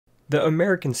The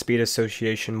American Speed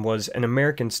Association was an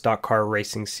American stock car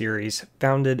racing series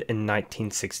founded in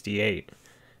 1968.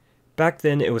 Back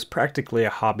then, it was practically a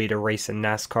hobby to race in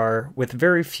NASCAR, with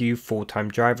very few full-time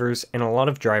drivers and a lot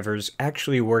of drivers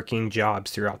actually working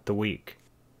jobs throughout the week.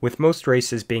 With most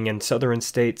races being in southern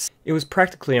states, it was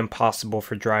practically impossible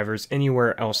for drivers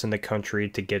anywhere else in the country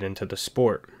to get into the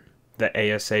sport. The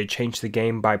ASA changed the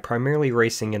game by primarily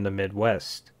racing in the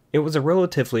Midwest. It was a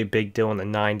relatively big deal in the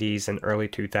 90s and early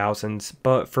 2000s,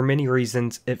 but for many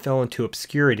reasons it fell into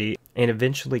obscurity and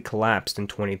eventually collapsed in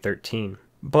 2013.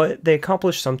 But they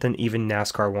accomplished something even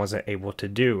NASCAR wasn't able to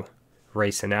do: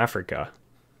 race in Africa.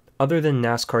 Other than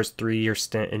NASCAR's 3-year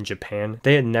stint in Japan,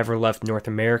 they had never left North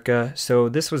America, so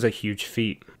this was a huge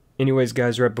feat. Anyways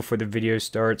guys, right before the video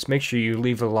starts, make sure you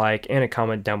leave a like and a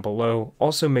comment down below.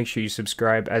 Also make sure you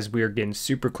subscribe, as we are getting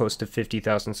super close to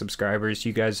 50,000 subscribers.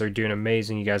 You guys are doing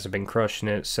amazing, you guys have been crushing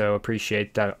it, so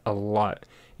appreciate that a lot.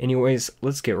 Anyways,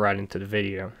 let's get right into the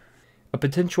video. A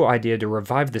potential idea to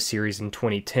revive the series in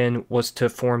 2010 was to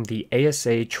form the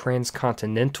ASA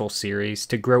Transcontinental series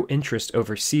to grow interest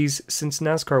overseas, since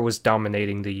NASCAR was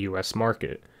dominating the US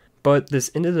market. But this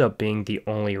ended up being the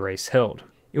only race held.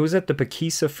 It was at the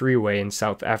Phakisa Freeway in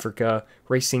South Africa,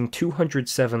 racing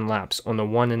 207 laps on the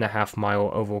 1.5 mile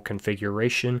oval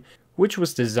configuration, which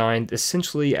was designed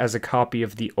essentially as a copy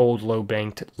of the old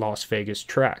low-banked Las Vegas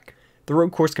track. The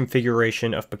road course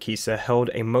configuration of Phakisa held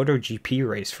a MotoGP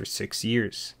race for 6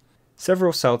 years.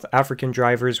 Several South African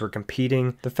drivers were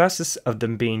competing, the fastest of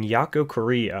them being Jaco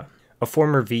Correa, a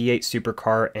former V8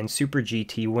 supercar and Super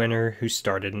GT winner who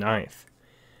started 9th.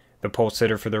 The pole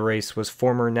sitter for the race was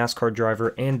former NASCAR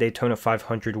driver and Daytona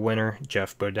 500 winner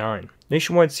Geoff Bodine.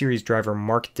 Nationwide Series driver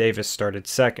Mark Davis started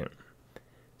 2nd.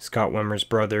 Scott Wimmer's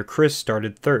brother Chris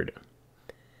started 3rd.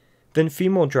 Then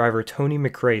female driver Tony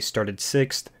McRae started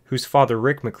 6th, whose father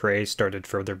Rick McRae started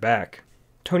further back.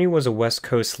 Tony was a West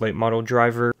Coast late model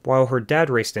driver, while her dad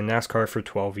raced in NASCAR for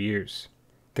 12 years.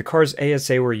 The cars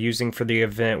ASA were using for the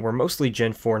event were mostly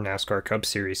Gen 4 NASCAR Cup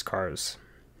Series cars.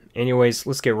 Anyways,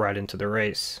 let's get right into the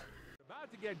race.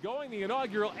 Get going, the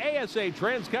inaugural ASA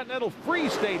Transcontinental Free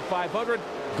State 500.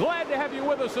 Glad to have you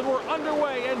with us, and we're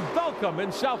underway, and welcome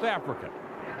in South Africa.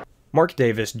 Mark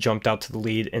Davis jumped out to the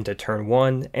lead into turn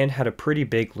 1 and had a pretty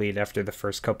big lead after the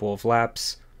first couple of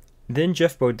laps. Then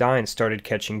Geoff Bodine started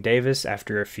catching Davis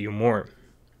after a few more.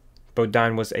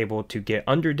 Bodine was able to get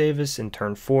under Davis in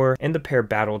turn 4, and the pair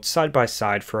battled side by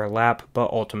side for a lap,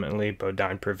 but ultimately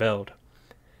Bodine prevailed.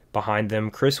 Behind them,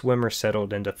 Chris Wimmer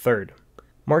settled into 3rd.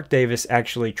 Mark Davis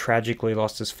actually tragically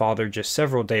lost his father just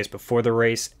several days before the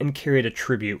race and carried a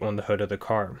tribute on the hood of the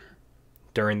car.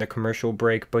 During the commercial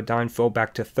break, Bodine fell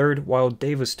back to 3rd while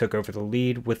Davis took over the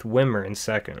lead with Wimmer in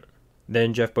 2nd.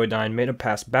 Then Geoff Bodine made a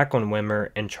pass back on Wimmer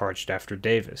and charged after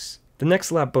Davis. The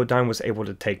next lap, Bodine was able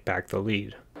to take back the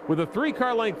lead. With a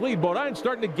 3-car length lead, Bodine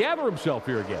starting to gather himself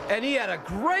here again. And he had a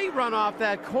great run off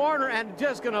that corner and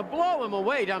just going to blow him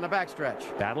away down the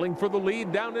backstretch. Battling for the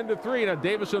lead down into 3. Now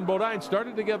Davis and Bodine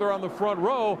started together on the front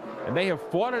row, and they have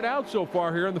fought it out so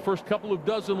far here in the first couple of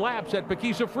dozen laps at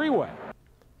Phakisa Freeway.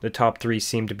 The top 3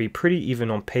 seemed to be pretty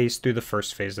even on pace through the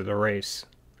first phase of the race.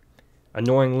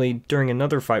 Annoyingly, during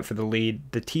another fight for the lead,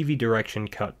 the TV direction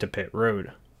cut to pit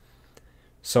road.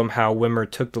 Somehow, Wimmer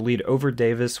took the lead over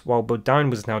Davis, while Bodine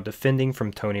was now defending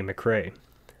from Tony McRae.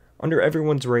 Under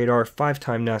everyone's radar,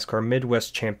 5-time NASCAR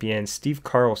Midwest champion Steve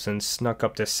Carlson snuck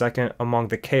up to 2nd among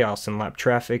the chaos in lap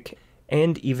traffic,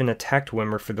 and even attacked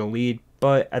Wimmer for the lead,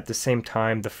 but at the same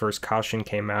time, the first caution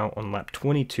came out on lap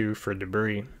 22 for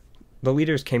debris. The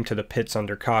leaders came to the pits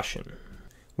under caution.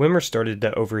 Wimmer started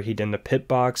to overheat in the pit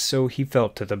box, so he fell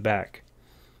to the back.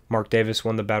 Mark Davis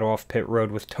won the battle off pit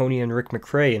road with Tony and Rick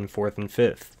McRae in 4th and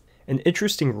 5th. An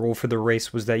interesting rule for the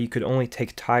race was that you could only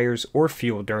take tires or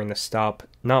fuel during the stop,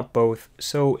 not both,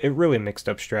 so it really mixed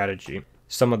up strategy.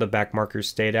 Some of the back markers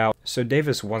stayed out, so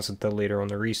Davis wasn't the leader on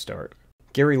the restart.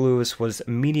 Gary Lewis was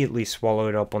immediately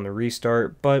swallowed up on the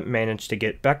restart, but managed to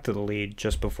get back to the lead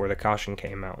just before the caution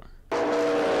came out.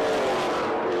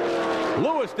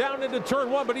 Lewis down into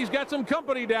turn 1, but he's got some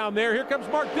company down there. Here comes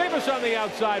Mark Davis on the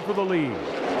outside for the lead.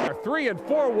 3 and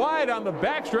 4 wide on the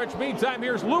backstretch. Meantime,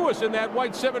 here's Lewis in that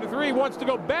white 7-3. Wants to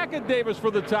go back at Davis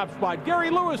for the top spot. Gary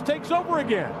Lewis takes over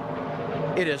again.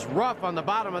 It is rough on the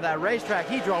bottom of that racetrack.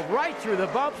 He drove right through the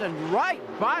bumps and right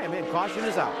by him, and caution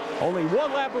is out. Only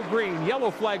 1 lap of green.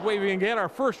 Yellow flag waving again. Our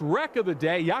first wreck of the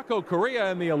day. Jaco Correa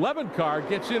in the 11 car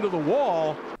gets into the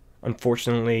wall.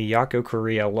 Unfortunately, Jaco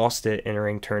Correa lost it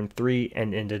entering turn 3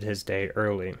 and ended his day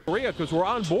early. Correa, because we're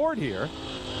on board here.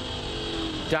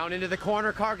 Down into the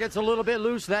corner, car gets a little bit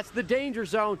loose. That's the danger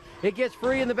zone. It gets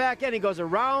free in the back end. He goes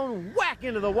around, whack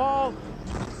into the wall.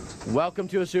 Welcome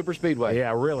to a super speedway.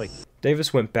 Yeah, really.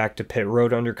 Davis went back to pit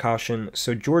road under caution,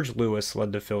 so George Lewis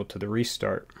led the field to the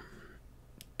restart.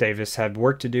 Davis had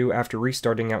work to do after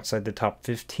restarting outside the top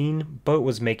 15, but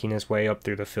was making his way up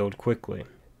through the field quickly.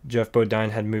 Jeff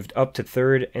Bodine had moved up to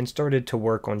third and started to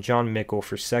work on John Mickle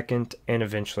for second and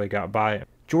eventually got by him.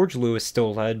 George Lewis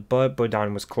still led, but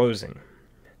Bodine was closing.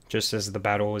 Just as the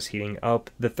battle was heating up,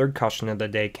 the third caution of the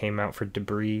day came out for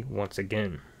debris once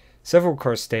again. Several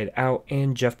cars stayed out,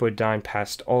 and Jeff Bodine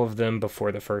passed all of them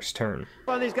before the first turn.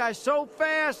 These guys so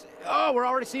fast. Oh, we're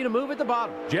already seeing a move at the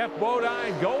bottom. Jeff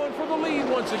Bodine going for the lead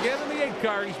once again in the 8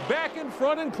 car. He's back in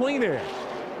front in clean air.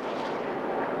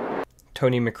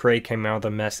 Tony McRae came out of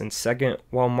the mess in second,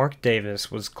 while Mark Davis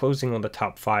was closing on the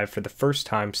top 5 for the first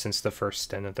time since the first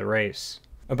stint of the race.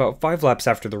 About 5 laps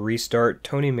after the restart,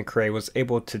 Tony McRae was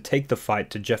able to take the fight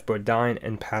to Jeff Bodine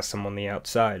and pass him on the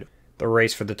outside. The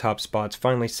race for the top spots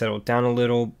finally settled down a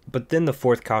little, but then the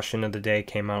 4th caution of the day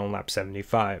came out on lap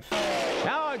 75.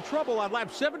 Now in trouble on lap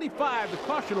 75, the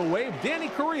caution will wave. Danny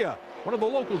Correa, one of the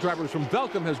local drivers from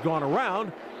Velcom, has gone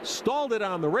around, stalled it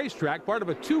on the racetrack, part of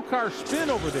a 2-car spin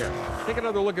over there. Take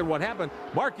another look at what happened.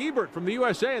 Mark Ebert from the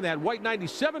USA in that white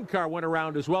 97 car went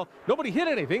around as well. Nobody hit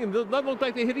anything, and it doesn't look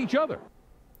like they hit each other.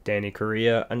 Danny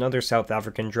Correa, another South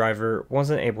African driver,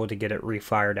 wasn't able to get it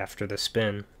refired after the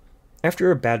spin. After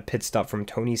a bad pit stop from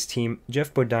Tony's team,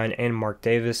 Jeff Bodine and Mark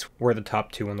Davis were the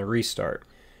top 2 on the restart.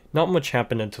 Not much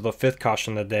happened until the 5th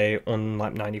caution of the day on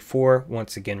lap 94,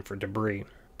 once again for debris.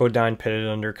 Bodine pitted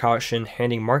under caution,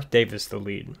 handing Mark Davis the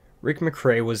lead. Rick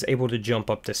McRae was able to jump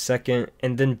up to second,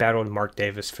 and then battled Mark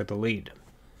Davis for the lead.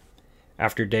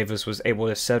 After Davis was able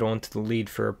to settle into the lead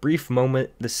for a brief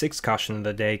moment, the 6th caution of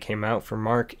the day came out for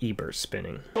Mark Ebert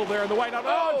spinning. There in the white,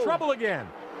 oh, trouble again.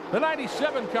 The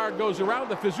 97 car goes around,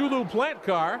 the Fazulu plant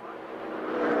car.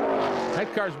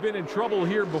 That car's been in trouble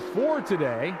here before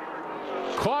today.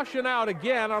 Caution out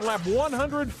again on lap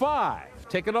 105.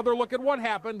 Take another look at what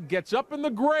happened. Gets up in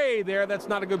the gray there. That's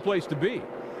not a good place to be.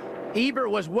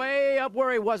 Ebert was way up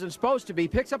where he wasn't supposed to be.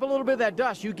 Picks up a little bit of that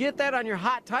dust. You get that on your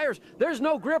hot tires. There's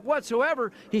no grip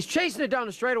whatsoever. He's chasing it down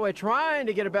the straightaway, trying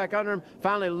to get it back under him.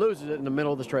 Finally loses it in the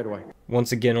middle of the straightaway.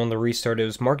 Once again on the restart, it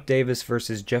was Mark Davis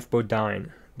versus Jeff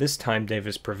Bodine. This time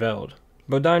Davis prevailed.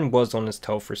 Bodine was on his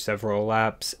toe for several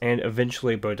laps, and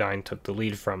eventually Bodine took the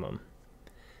lead from him.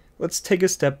 Let's take a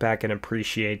step back and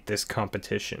appreciate this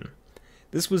competition.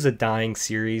 This was a dying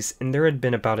series, and there had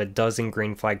been about a dozen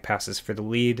green flag passes for the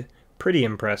lead. Pretty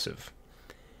impressive.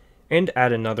 And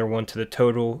add another one to the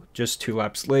total, just 2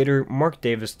 laps later, Mark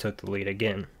Davis took the lead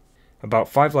again. About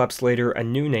 5 laps later, a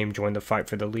new name joined the fight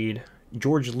for the lead.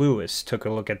 George Lewis took a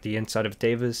look at the inside of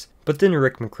Davis, but then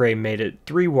Rick McRae made it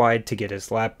 3 wide to get his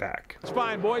lap back. It's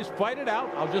fine, boys. Fight it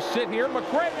out. I'll just sit here.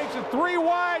 McRae makes it 3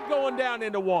 wide going down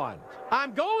into 1.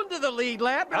 I'm going to the lead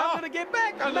lap, but I'm going to get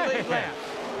back on the lead lap.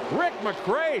 Rick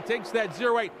McRae takes that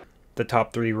 0-8. The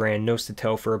top 3 ran nose to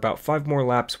tail for about 5 more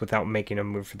laps without making a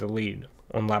move for the lead.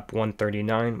 On lap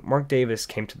 139, Mark Davis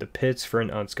came to the pits for an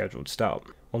unscheduled stop.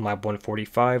 On lap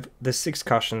 145, the 6th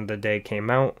caution of the day came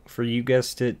out for, you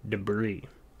guessed it, debris.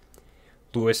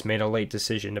 Lewis made a late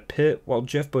decision to pit, while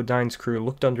Jeff Bodine's crew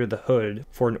looked under the hood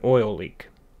for an oil leak.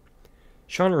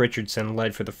 Sean Richardson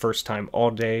led for the first time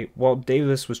all day, while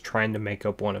Davis was trying to make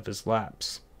up one of his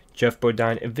laps. Jeff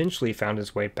Bodine eventually found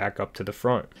his way back up to the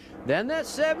front. Then that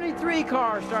 73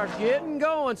 car starts getting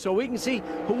going, so we can see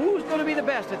who's going to be the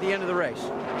best at the end of the race.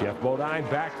 Jeff Bodine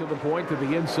back to the point to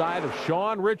the inside of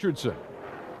Sean Richardson.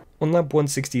 On lap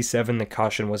 167, the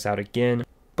caution was out again,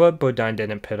 but Bodine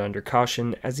didn't pit under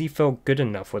caution as he felt good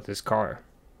enough with his car.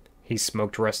 He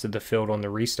smoked rest of the field on the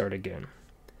restart again.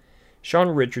 Sean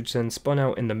Richardson spun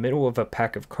out in the middle of a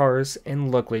pack of cars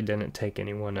and luckily didn't take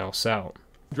anyone else out.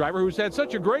 Driver who's had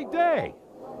such a great day.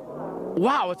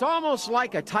 Wow, it's almost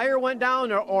like a tire went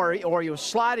down or he was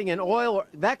sliding in oil.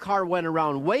 That car went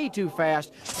around way too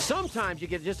fast. Sometimes you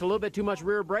get just a little bit too much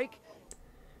rear brake.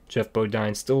 Jeff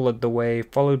Bodine still led the way,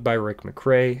 followed by Rick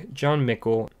McRae, John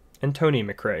Mickle, and Tony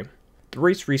McRae. The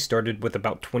race restarted with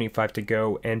about 25 to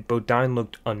go, and Bodine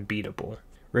looked unbeatable.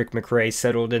 Rick McRae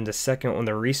settled into second on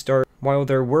the restart, while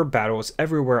there were battles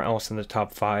everywhere else in the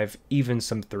top 5, even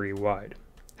some 3 wide.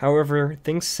 However,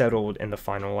 things settled in the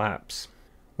final laps.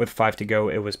 With 5 to go,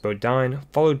 it was Bodine,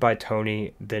 followed by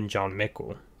Tony, then John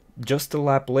Mickle. Just a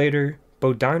lap later,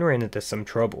 Bodine ran into some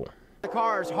trouble. The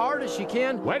car as hard as she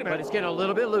can, Wait a minute. but it's getting a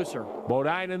little bit looser.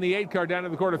 Bodine in the 8 car down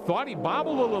in the corner. Thought he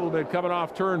bobbled a little bit coming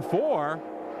off turn 4.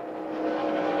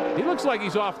 He looks like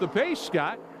he's off the pace,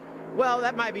 Scott. Well,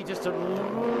 that might be just a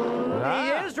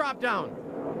He is dropped down.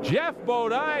 Jeff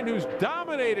Bodine, who's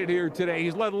dominated here today.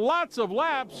 He's led lots of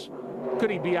laps.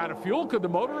 Could he be out of fuel? Could the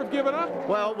motor have given up?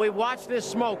 Well, we watched this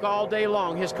smoke all day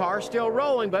long. His car's still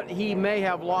rolling, but he may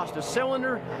have lost a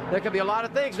cylinder. There could be a lot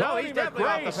of things. No, he's definitely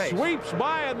off the pace. Sweeps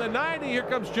by in the 90. Here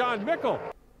comes John Mickle.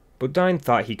 Bodine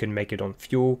thought he could make it on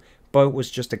fuel, but was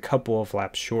just a couple of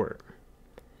laps short.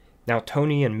 Now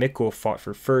Tony and Mickle fought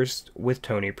for first, with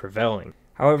Tony prevailing.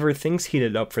 However, things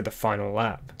heated up for the final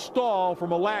lap. Stall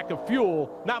from a lack of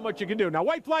fuel. Not much you can do. Now,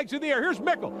 white flags in the air. Here's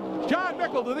Mickle. John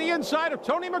Mickle to the inside of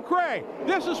Tony McRae.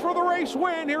 This is for the race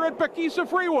win here at Paquisa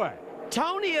Freeway.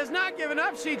 Tony has not given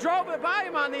up. She drove it by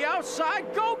him on the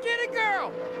outside. Go get it,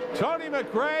 girl! Tony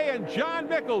McRae and John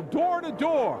Mickle, door to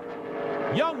door.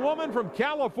 Young woman from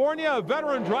California, a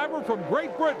veteran driver from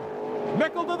Great Britain.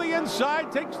 Mickle to the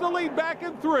inside, takes the lead back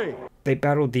in 3. They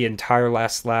battled the entire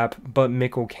last lap, but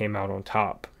Mickle came out on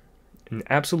top. An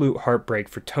absolute heartbreak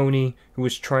for Tony, who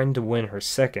was trying to win her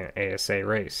second ASA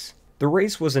race. The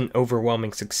race was an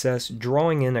overwhelming success,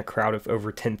 drawing in a crowd of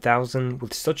over 10,000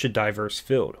 with such a diverse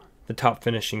field. The top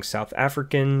finishing South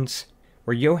Africans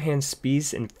were Johan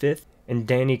Spies in 5th and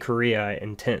Danny Correa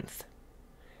in 10th.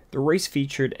 The race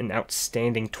featured an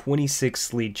outstanding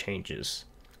 26 lead changes.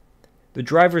 The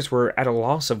drivers were at a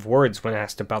loss of words when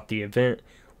asked about the event,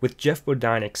 with Jeff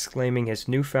Bodine exclaiming his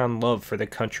newfound love for the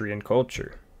country and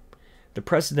culture. The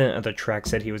president of the track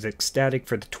said he was ecstatic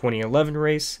for the 2011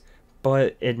 race,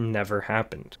 but it never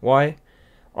happened. Why?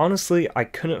 Honestly, I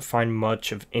couldn't find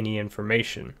much of any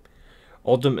information.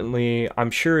 Ultimately,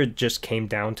 I'm sure it just came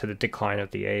down to the decline of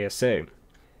the ASA.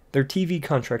 Their TV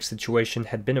contract situation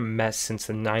had been a mess since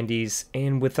the 90s,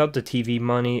 and without the TV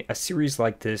money, a series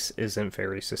like this isn't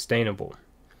very sustainable.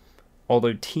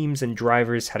 Although teams and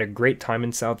drivers had a great time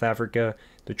in South Africa,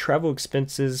 the travel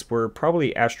expenses were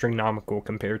probably astronomical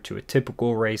compared to a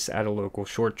typical race at a local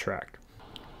short track.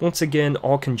 Once again,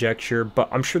 all conjecture, but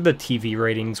I'm sure the TV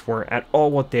ratings weren't at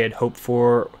all what they had hoped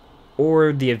for,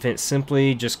 or the event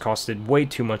simply just costed way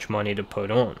too much money to put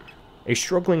on. A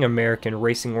struggling American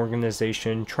racing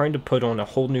organization trying to put on a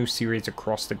whole new series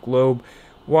across the globe,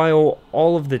 while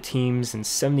all of the teams and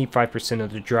 75%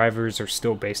 of the drivers are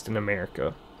still based in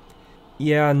America.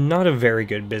 Yeah, not a very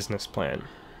good business plan.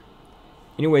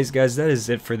 Anyways guys, that is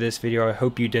it for this video. I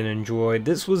hope you did enjoy.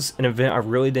 This was an event I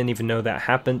really didn't even know that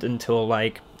happened until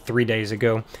like 3 days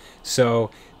ago.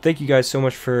 So thank you guys so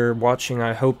much for watching.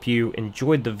 I hope you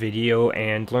enjoyed the video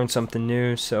and learned something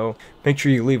new. So make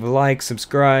sure you leave a like,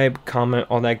 subscribe, comment,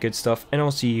 all that good stuff, and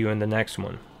I'll see you in the next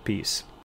one. Peace.